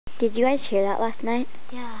Did you guys hear that last night?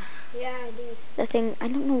 Yeah. Yeah, I did. The thing, I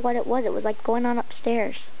don't know what it was. It was like going on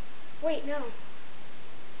upstairs. Wait, no.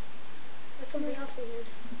 That's something else we heard.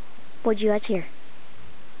 What'd you guys hear?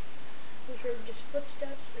 We heard just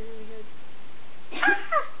footsteps, and then we heard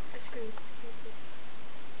a scream.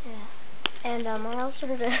 Yeah. And I also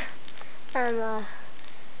heard a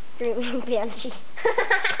screaming banshee.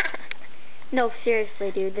 No,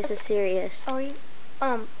 seriously, dude. This is serious. Are you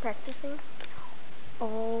practicing?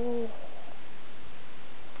 Oh.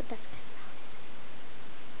 But that's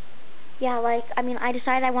yeah, like, I mean, I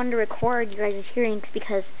decided I wanted to record you guys' hearings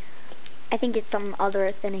because I think it's something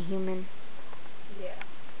other than a human. Yeah.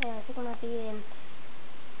 Yeah, I think it might be an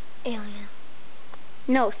alien.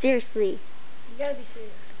 No, seriously. You gotta be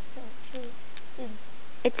serious.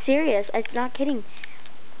 It's serious. It's not kidding.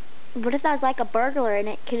 What if that was like a burglar and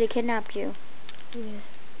it could have kidnapped you? Yeah.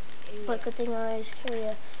 But good thing I always carry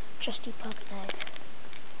a trusty pocket knife.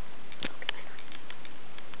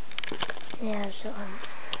 Yeah, so,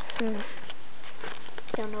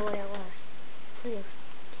 Don't know what it was. Please.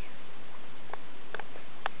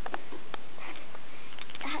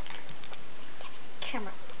 That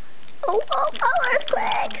camera. Oh,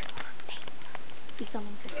 earthquake! Be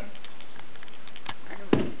filming for him.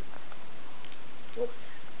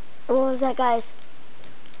 what was that, guys?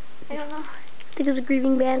 I don't know. I think it was a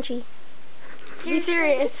grieving banshee. Be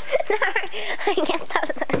serious. I can't stop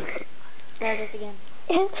that. There it is again.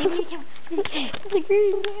 It's a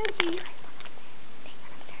grieving banshee.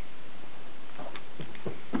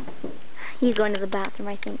 He's going to the bathroom,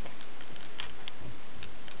 I think.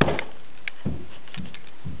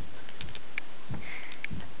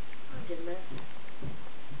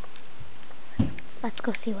 Let's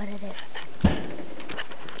go see what it is.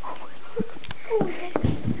 Oh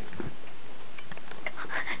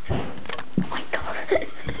my God.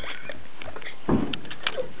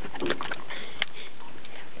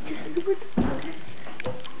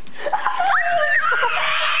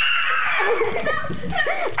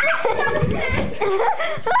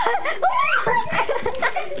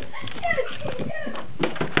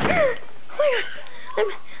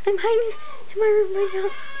 I'm hiding in my room right now.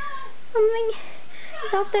 Something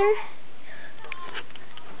is out there.